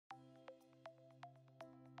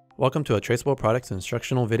Welcome to a Traceable Products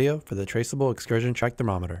instructional video for the Traceable Excursion-Trac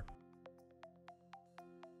thermometer.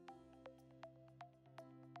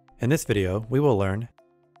 In this video, we will learn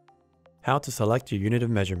how to select your unit of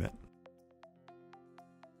measurement.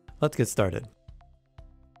 Let's get started.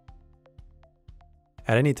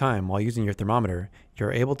 At any time while using your thermometer,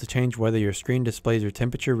 you're able to change whether your screen displays your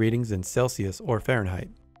temperature readings in Celsius or Fahrenheit.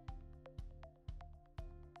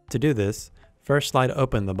 To do this, first slide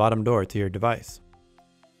open the bottom door to your device.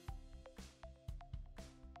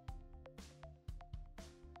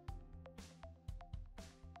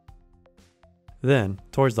 Then,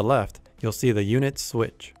 towards the left, you'll see the Units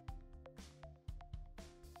switch.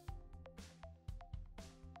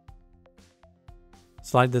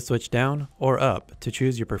 Slide the switch down or up to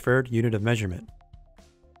choose your preferred unit of measurement.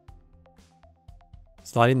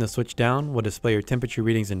 Sliding the switch down will display your temperature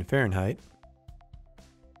readings in Fahrenheit,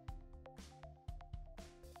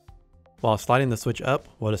 while sliding the switch up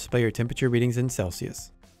will display your temperature readings in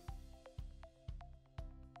Celsius.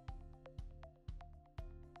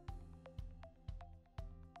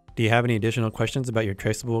 Do you have any additional questions about your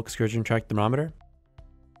Traceable Excursion-Trac thermometer?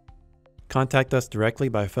 Contact us directly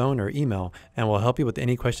by phone or email and we'll help you with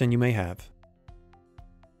any question you may have.